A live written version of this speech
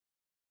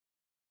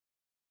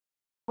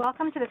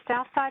Welcome to the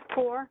Southside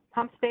 4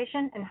 Pump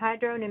Station and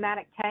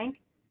Hydropneumatic Tank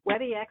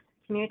WebEx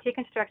Community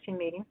Construction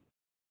Meeting.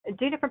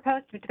 Due to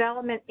proposed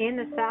development in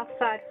the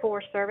Southside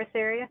 4 service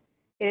area,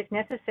 it is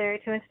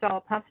necessary to install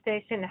a pump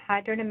station and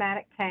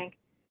hydropneumatic tank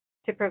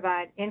to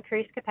provide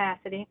increased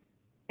capacity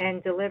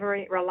and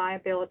delivery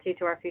reliability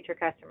to our future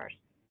customers.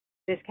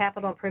 This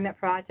capital improvement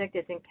project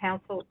is in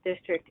Council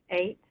District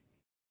 8.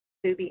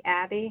 Susie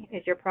Abbey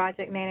is your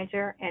project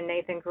manager and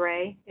Nathan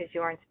Gray is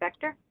your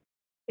inspector.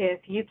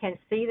 If you can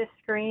see the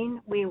screen,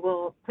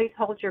 please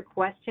hold your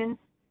questions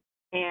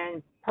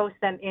and post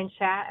them in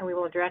chat, and we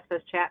will address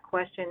those chat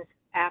questions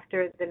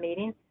after the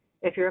meeting.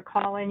 If you're a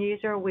call-in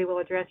user, we will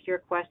address your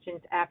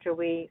questions after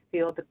we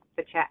field the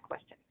chat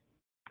questions.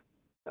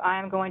 So I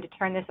am going to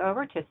turn this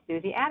over to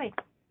Susie Abbey.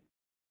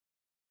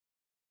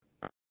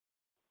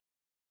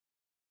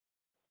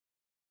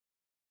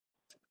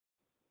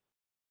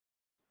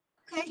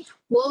 Okay,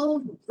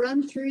 we'll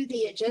run through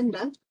the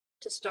agenda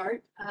to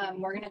start.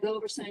 We're going to go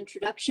over some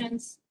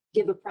introductions,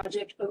 give a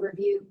project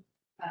overview,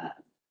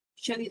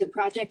 show you the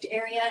project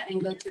area,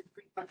 and go through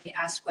frequently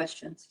asked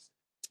questions.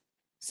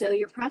 So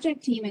your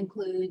project team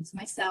includes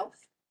myself.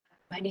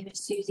 My name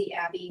is Susie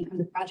Abbey. I'm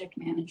the project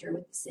manager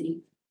with the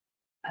city.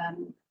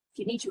 If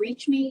you need to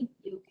reach me,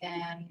 you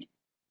can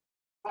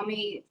call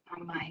me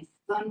on my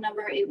phone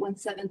number,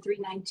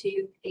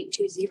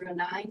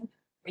 817-392-8209, or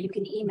you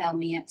can email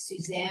me at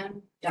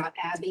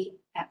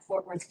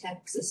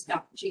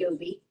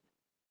suzanne.abbey@fortworthtexas.gov.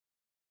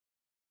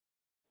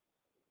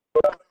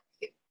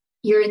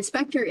 Your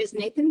inspector is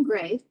Nathan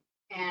Gray,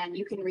 and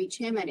you can reach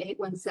him at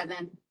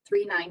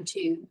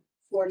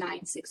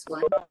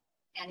 817-392-4961.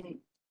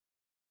 And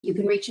you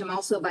can reach him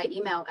also by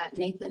email at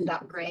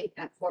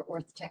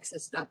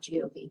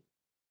nathan.gray@fortworthtexas.gov.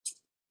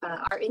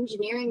 Our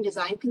engineering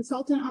design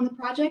consultant on the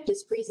project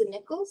is Frieza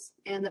Nichols,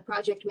 and the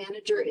project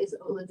manager is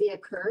Olivia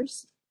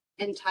Kurz,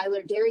 and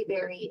Tyler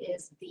Derryberry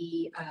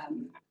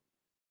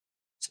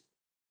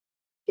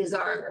is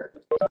our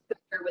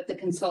inspector with the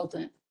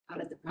consultant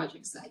out at the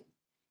project site.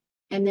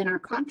 And then our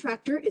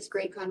contractor is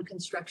Graycon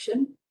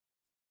Construction.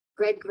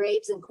 Greg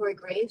Graves and Corey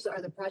Graves are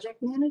the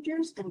project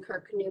managers, and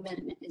Kirk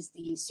Newman is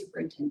the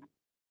superintendent.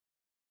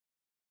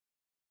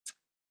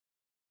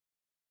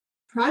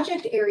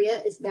 Project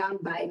area is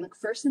bound by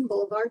McPherson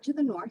Boulevard to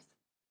the north,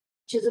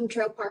 Chisholm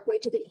Trail Parkway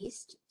to the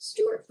east,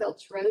 Stuart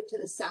Phelps Road to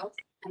the south,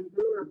 and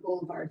Brewer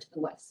Boulevard to the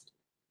west.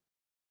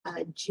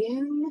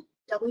 June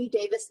W.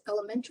 Davis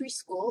Elementary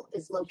School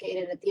is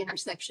located at the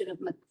intersection of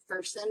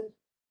McPherson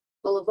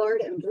Boulevard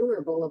and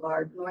Brewer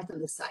Boulevard, north of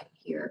the site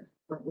here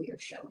where we are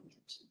showing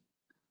it.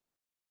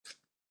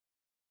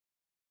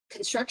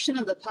 Construction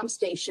of the pump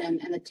station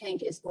and the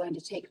tank is going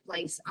to take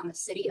place on the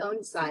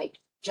city-owned site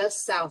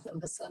just south of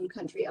the Sun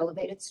Country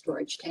Elevated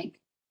Storage Tank,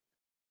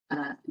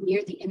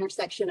 near the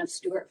intersection of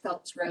Stuart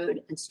Phelps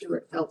Road and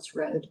Stuart Phelps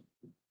Road.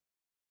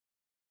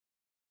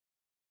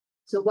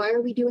 So why are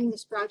we doing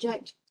this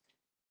project?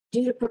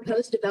 Due to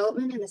proposed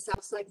development in the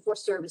Southside 4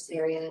 service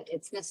area,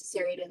 it's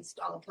necessary to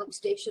install a pump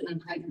station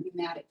and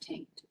hydropneumatic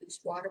tank to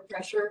boost water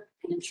pressure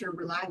and ensure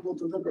reliable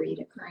delivery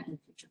to current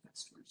and future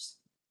customers.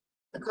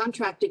 The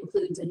contract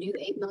includes a new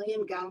 8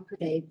 million gallon per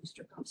day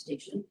booster pump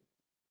station,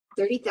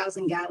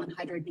 30,000 gallon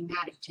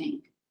hydropneumatic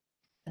tank,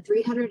 a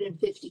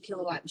 350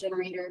 kilowatt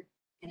generator,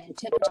 an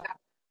antenna tower,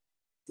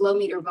 flow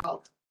meter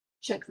vault,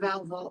 check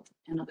valve vault,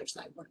 and other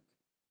site work.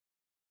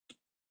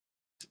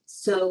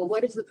 So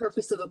what is the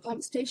purpose of a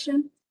pump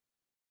station?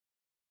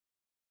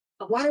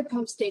 A water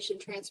pump station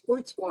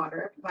transports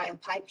water via a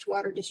piped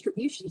water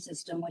distribution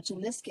system, which in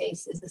this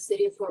case is the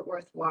City of Fort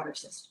Worth water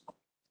system.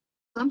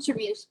 Pumps are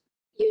used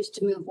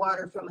to move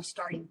water from a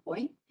starting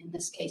point, in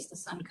this case the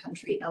Sun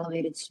Country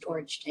Elevated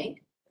Storage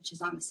Tank, which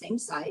is on the same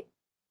site,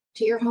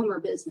 to your home or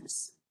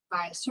business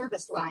via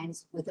service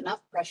lines with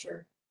enough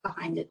pressure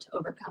behind it to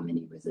overcome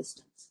any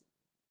resistance.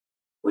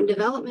 When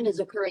development is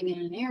occurring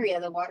in an area,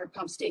 the water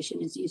pump station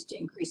is used to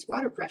increase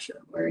water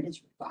pressure where it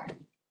is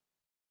required.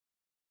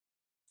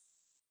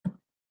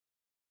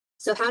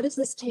 So how does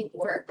this tank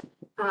work?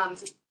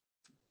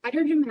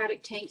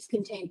 Hydropneumatic tanks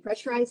contain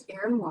pressurized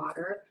air and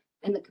water,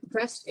 and the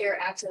compressed air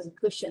acts as a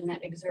cushion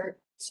that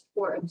exerts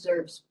or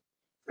absorbs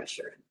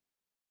pressure.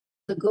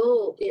 The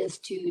goal is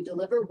to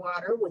deliver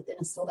water within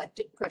a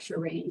selected pressure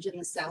range in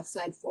the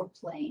Southside 4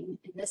 plane.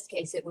 In this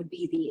case, it would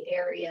be the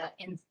area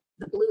in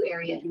the blue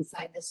area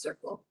inside this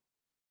circle.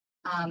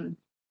 The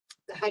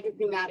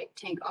hydropneumatic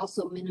tank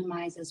also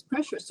minimizes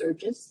pressure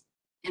surges,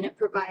 and it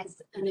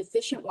provides an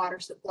efficient water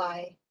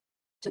supply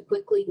to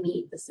quickly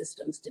meet the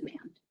system's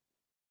demand.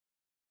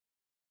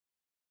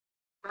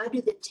 How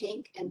do the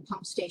tank and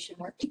pump station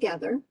work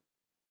together?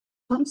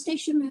 Pump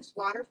station moves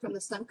water from the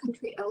Sun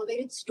Country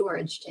Elevated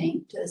Storage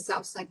Tank to the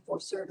Southside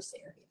 4 service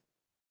area.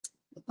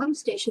 The pump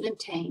station and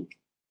tank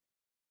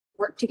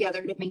work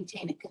together to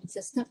maintain a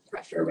consistent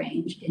pressure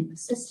range in the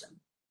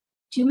system.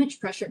 Too much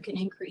pressure can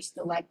increase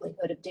the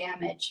likelihood of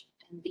damage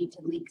and lead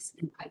to leaks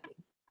in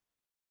piping.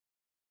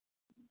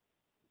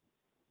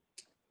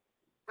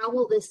 How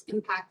will this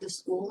impact the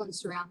school and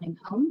surrounding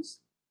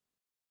homes?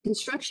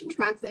 Construction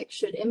traffic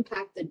should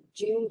impact the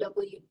June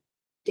W.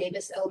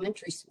 Davis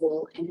Elementary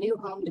School, and new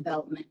home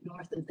development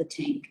north of the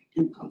tank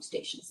and pump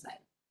station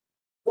site.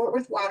 Fort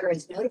Worth Water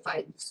has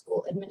notified the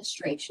school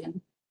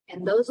administration,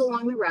 and those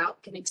along the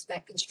route can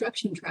expect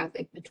construction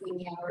traffic between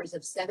the hours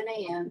of 7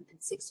 a.m. and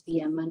 6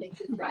 p.m. Monday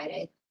through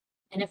Friday,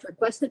 and if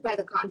requested by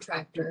the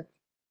contractor,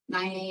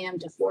 9 a.m.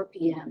 to 4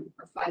 p.m.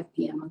 or 5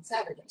 p.m. on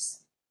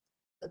Saturdays.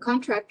 The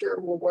contractor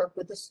will work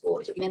with the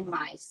school to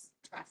minimize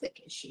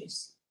traffic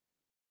issues.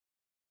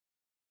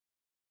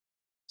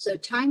 So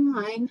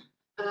timeline,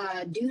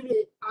 due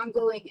to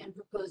ongoing and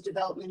proposed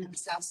development in the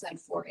Southside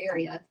 4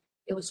 area,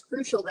 it was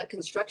crucial that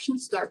construction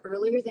start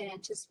earlier than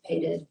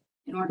anticipated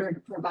in order to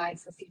provide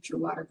for future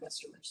water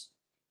customers.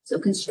 So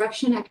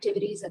construction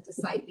activities at the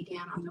site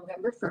began on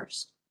November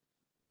 1st.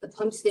 The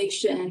pump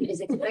station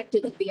is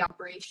expected to be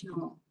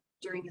operational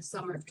during the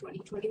summer of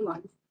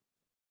 2021,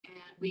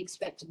 and we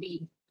expect to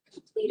be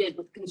completed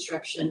with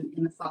construction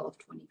in the fall of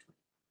 2020.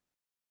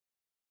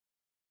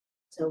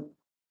 So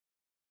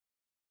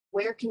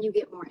where can you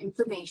get more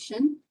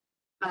information?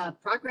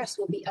 Progress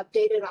will be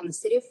updated on the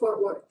City of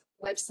Fort Worth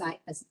website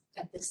at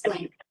this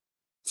link.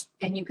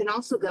 And you can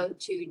also go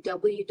to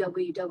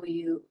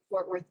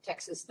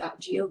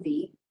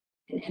www.fortworthtexas.gov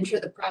and enter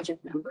the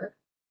project number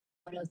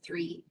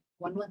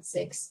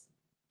 103116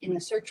 in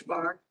the search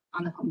bar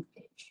on the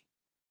homepage.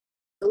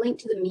 The link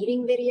to the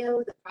meeting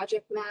video, the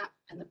project map,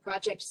 and the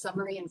project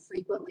summary and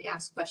frequently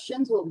asked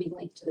questions will be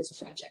linked to this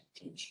project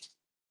page.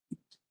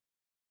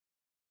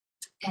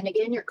 And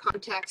again, your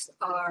contacts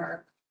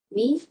are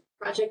me,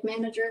 project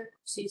manager,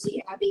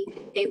 Susie Abby,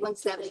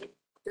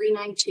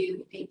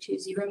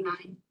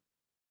 817-392-8209,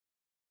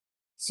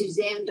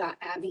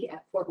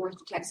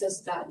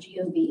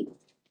 Suzanne.abby@fortworthtexas.gov,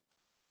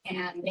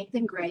 and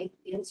Nathan Gray,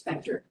 the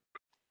inspector,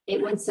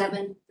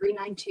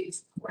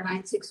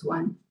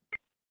 817-392-4961,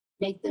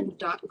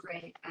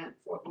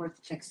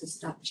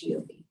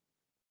 Nathan.gray@fortworthtexas.gov.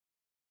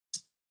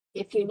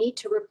 If you need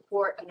to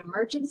report an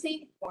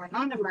emergency or a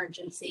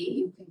non-emergency,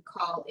 you can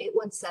call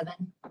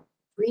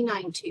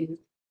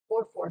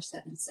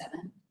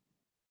 817-392-4477.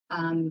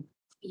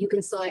 You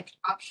can select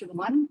option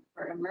 1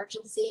 for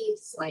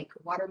emergencies like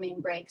water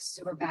main breaks,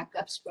 sewer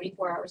backups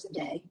 24 hours a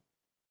day,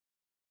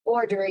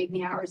 or during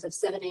the hours of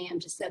 7 a.m.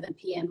 to 7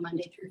 p.m.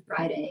 Monday through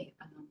Friday,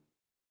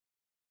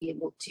 be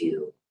able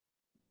to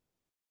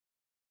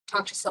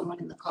talk to someone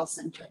in the call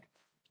center.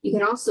 You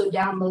can also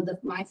download the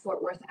My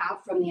Fort Worth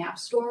app from the App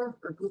Store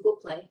or Google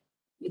Play.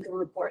 You can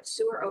report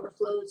sewer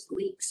overflows,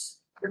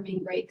 leaks, water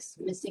main breaks,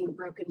 missing or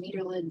broken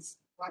meter lids,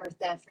 water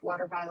theft,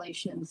 water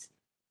violations,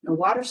 no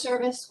water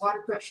service,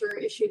 water pressure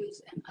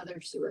issues, and other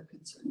sewer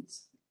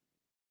concerns.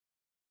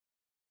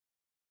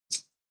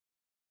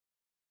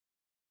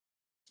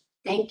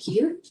 Thank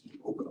you.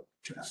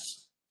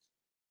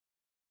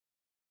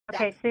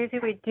 Okay, Susie,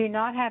 we do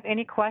not have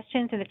any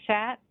questions in the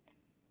chat.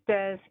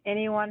 Does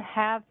anyone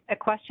have a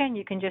question?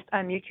 You can just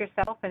unmute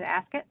yourself and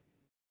ask it.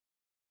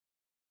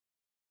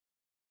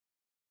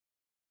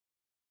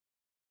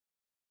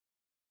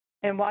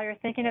 And while you're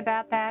thinking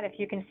about that, if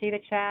you can see the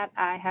chat,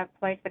 I have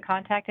placed the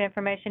contact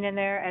information in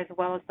there as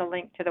well as the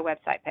link to the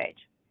website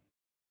page.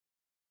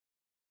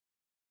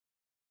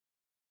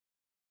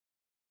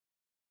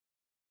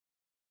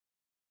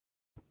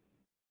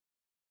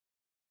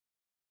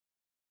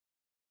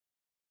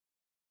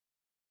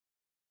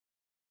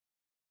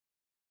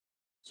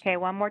 Okay,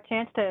 one more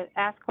chance to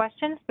ask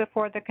questions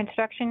before the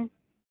construction.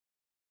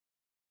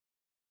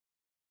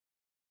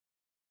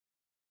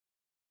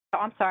 Oh,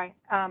 I'm sorry,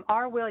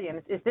 R.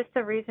 Williams, is this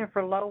the reason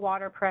for low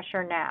water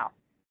pressure now?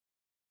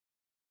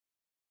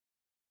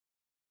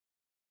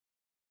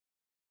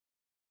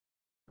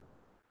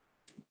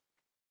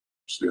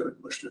 Still a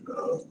question.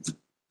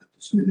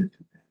 Susie,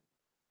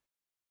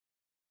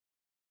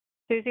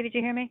 did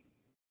you hear me?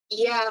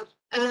 Yeah,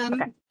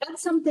 Okay.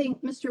 that's something,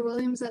 Mr.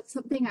 Williams, that's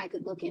something I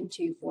could look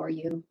into for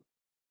you.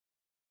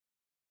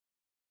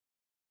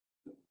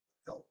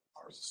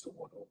 Ours is still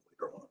one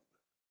later on.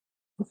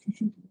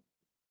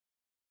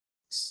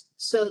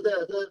 So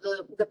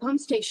the pump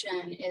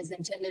station is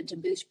intended to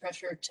boost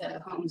pressure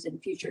to homes in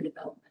future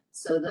development.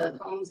 So the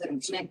homes that are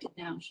connected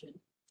now should.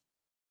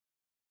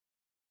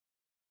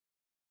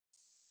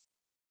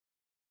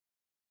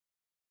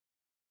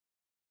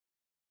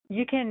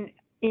 You can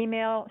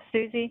email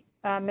Susie,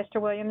 Mr.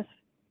 Williams,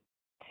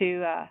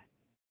 to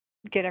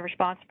get a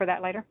response for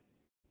that later.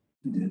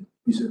 He did.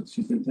 He said,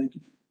 thank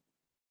you.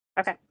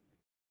 Okay.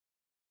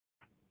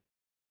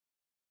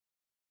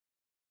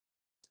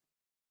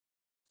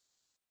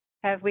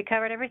 Have we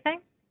covered everything?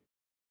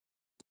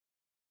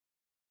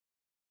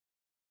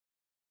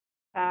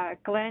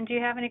 Glenn, do you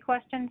have any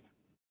questions?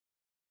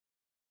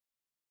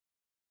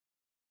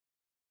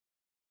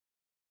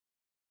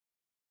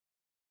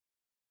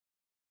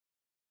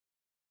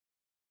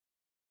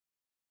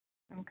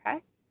 Okay.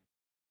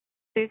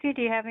 Susie,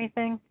 do you have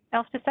anything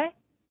else to say?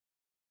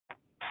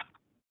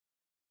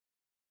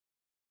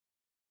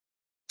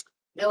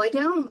 No, I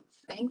don't.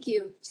 Thank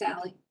you,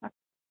 Sally.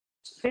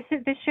 This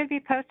should be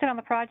posted on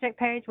the project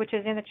page, which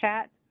is in the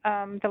chat.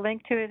 The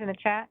link to it is in the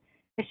chat.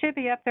 It should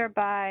be up there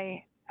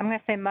by, I'm going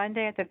to say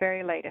Monday at the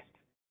very latest.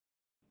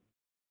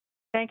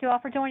 Thank you all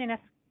for joining us.